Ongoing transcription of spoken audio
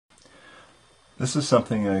This is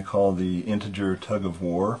something I call the Integer Tug of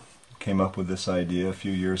War. Came up with this idea a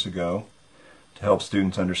few years ago to help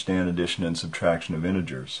students understand addition and subtraction of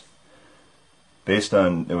integers. It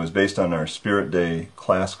was based on our Spirit Day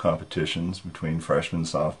class competitions between freshmen,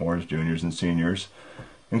 sophomores, juniors, and seniors,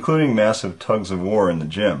 including massive tugs of war in the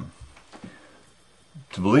gym.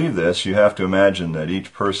 To believe this, you have to imagine that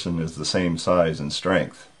each person is the same size and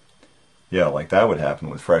strength. Yeah, like that would happen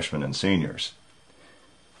with freshmen and seniors.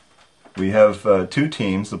 We have two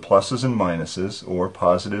teams, the pluses and minuses, or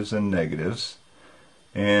positives and negatives.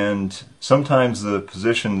 And sometimes the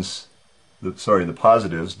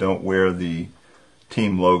positives don't wear the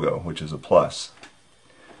team logo, which is a plus.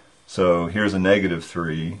 So here's a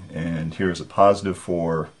 -3, and here's a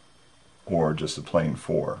 +4, or just a plain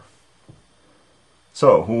 4.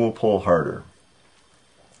 So, who will pull harder?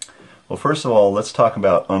 Well, first of all, let's talk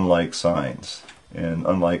about unlike signs. And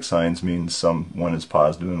unlike signs means one is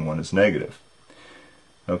positive and one is negative.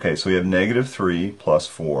 Okay, so we have -3 plus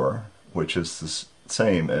 4, which is the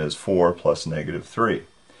same as 4 plus -3.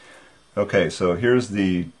 Okay, so here's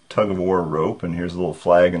the tug of war rope, and here's a little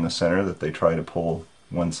flag in the center that they try to pull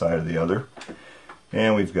one side or the other.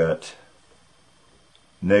 And we've got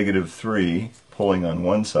 -3 pulling on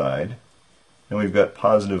one side, and we've got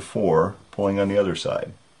 +4 pulling on the other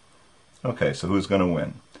side. Okay, so who's going to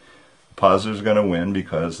win? Positives are going to win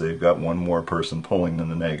because they've got one more person pulling than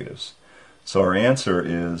the negatives. So our answer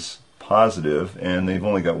is positive, and they've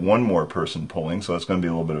only got one more person pulling, so it's going to be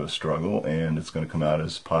a little bit of a struggle, and it's going to come out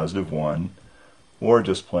as +1 or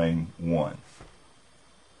just plain 1.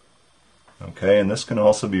 Okay, and this can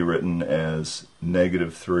also be written as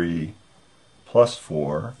 -3 plus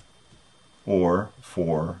 4 or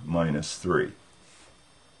 4 minus 3.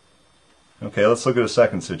 Okay, let's look at a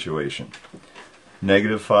second situation.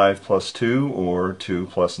 -5 plus 2 or 2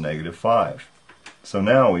 plus -5. So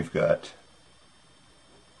now we've got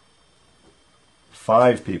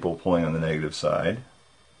 5 people pulling on the negative side.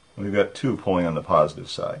 We've got 2 pulling on the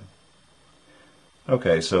positive side.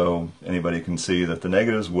 Okay, so anybody can see that the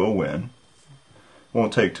negatives will win.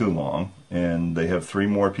 Won't take too long, and they have 3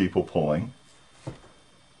 more people pulling.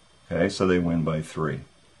 Okay, so they win by 3.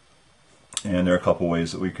 And there are a couple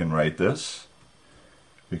ways that we can write this.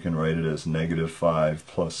 We can write it as -5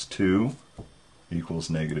 plus 2 equals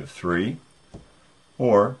 -3,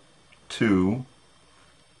 or 2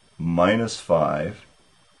 minus 5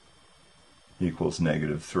 equals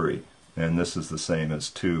 -3. And this is the same as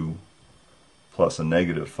 2 plus a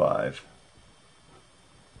 -5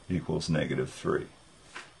 equals -3.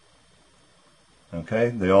 Okay,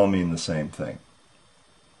 they all mean the same thing.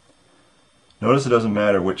 Notice it doesn't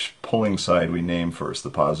matter which pulling side we name first,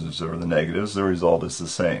 the positives or the negatives, the result is the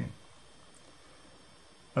same.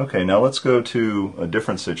 Okay, now let's go to a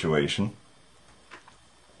different situation,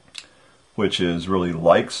 which is really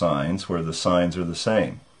like signs, where the signs are the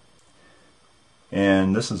same.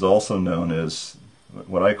 And this is also known as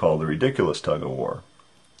what I call the ridiculous tug of war.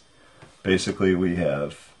 Basically, we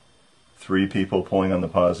have 3 people pulling on the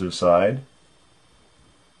positive side,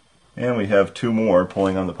 and we have 2 more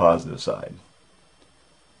pulling on the positive side.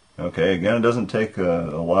 Okay, again, it doesn't take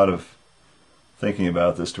a lot of thinking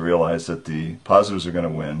about this to realize that the positives are going to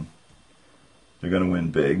win. They're going to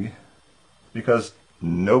win big because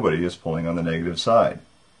nobody is pulling on the negative side.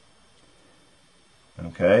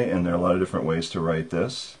 Okay, and there are a lot of different ways to write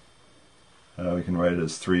this. We can write it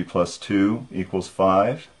as 3 plus 2 equals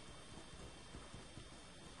 5.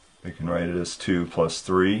 We can write it as 2 plus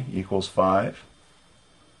 3 equals 5.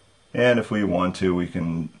 And if we want to, we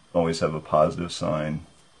can always have a positive sign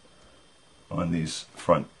on these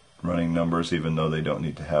front running numbers, even though they don't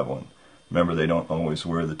need to have one. Remember, they don't always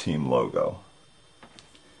wear the team logo.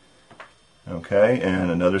 Okay,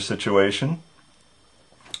 and another situation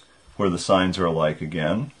where the signs are alike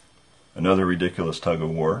again. Another ridiculous tug of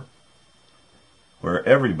war, where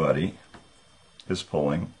everybody is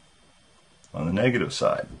pulling on the negative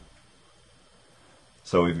side.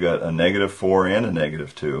 So we've got a -4 and a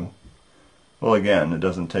 -2. Well, again, it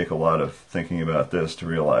doesn't take a lot of thinking about this to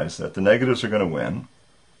realize that the negatives are going to win,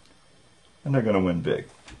 and they're going to win big.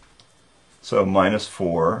 So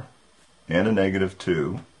 -4 and a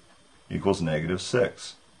 -2 equals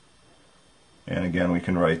 -6. And again, we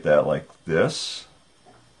can write that like this.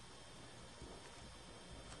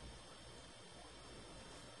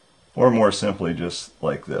 Or more simply, just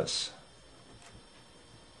like this.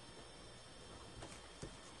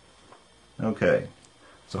 Okay.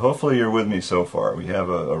 So hopefully you're with me so far. We have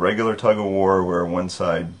a regular tug of war where one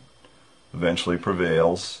side eventually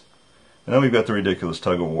prevails. And then we've got the ridiculous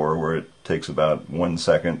tug of war where it takes about 1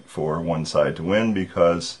 second for one side to win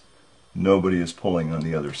because nobody is pulling on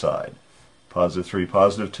the other side. Positive 3,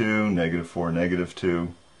 positive 2, negative 4, negative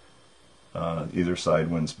 2. Either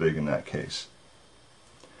side wins big in that case.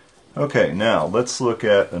 Okay, now let's look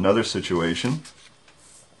at another situation,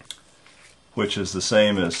 which is the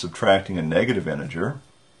same as subtracting a negative integer.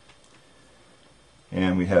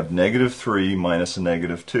 And we have negative 3 minus a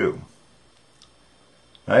negative 2.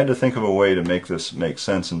 I had to think of a way to make this make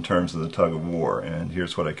sense in terms of the tug of war, and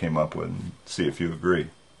here's what I came up with, and see if you agree.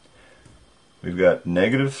 We've got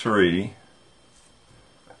negative 3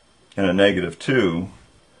 and a negative 2,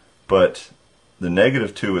 but the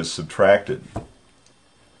negative 2 is subtracted.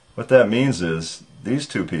 What that means is these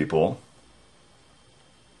two people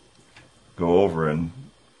go over and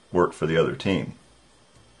work for the other team.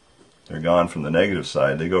 They're gone from the negative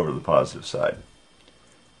side, they go over to the positive side.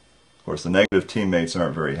 Of course, the negative teammates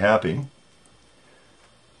aren't very happy,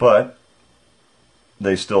 but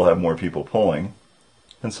they still have more people pulling,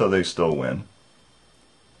 and so they still win.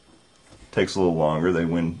 Takes a little longer, they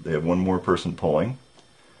win. They have one more person pulling,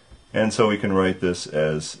 and so we can write this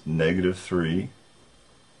as negative 3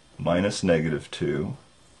 minus negative 2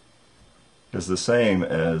 is the same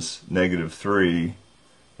as negative 3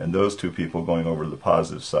 and those two people going over to the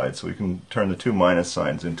positive side. So we can turn the two minus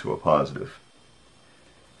signs into a positive.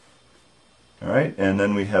 Alright, and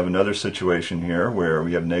then we have another situation here where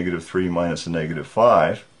we have negative 3 minus a negative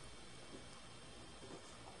 5.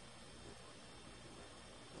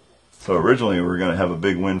 So originally we were going to have a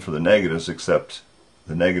big win for the negatives, except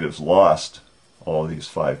the negatives lost all these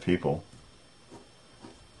 5 people.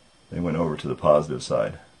 They went over to the positive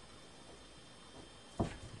side.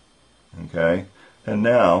 Okay, and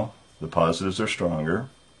now the positives are stronger,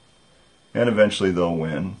 and eventually they'll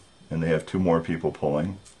win, and they have 2 more people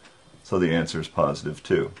pulling, so the answer is positive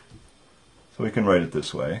 2. So we can write it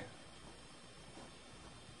this way.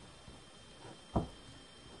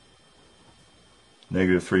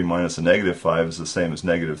 Negative 3 minus a negative 5 is the same as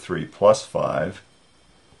negative 3 plus 5,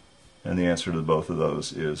 and the answer to both of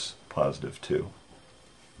those is positive 2.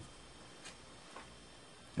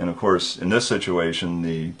 And of course, in this situation,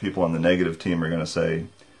 the people on the negative team are going to say,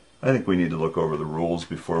 I think we need to look over the rules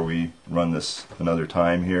before we run this another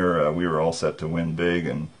time here. We were all set to win big,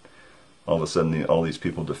 and all of a sudden all these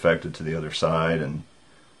people defected to the other side, and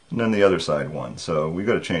then the other side won. So we've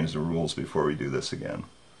got to change the rules before we do this again.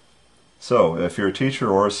 So if you're a teacher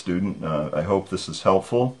or a student, I hope this is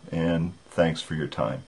helpful, and thanks for your time.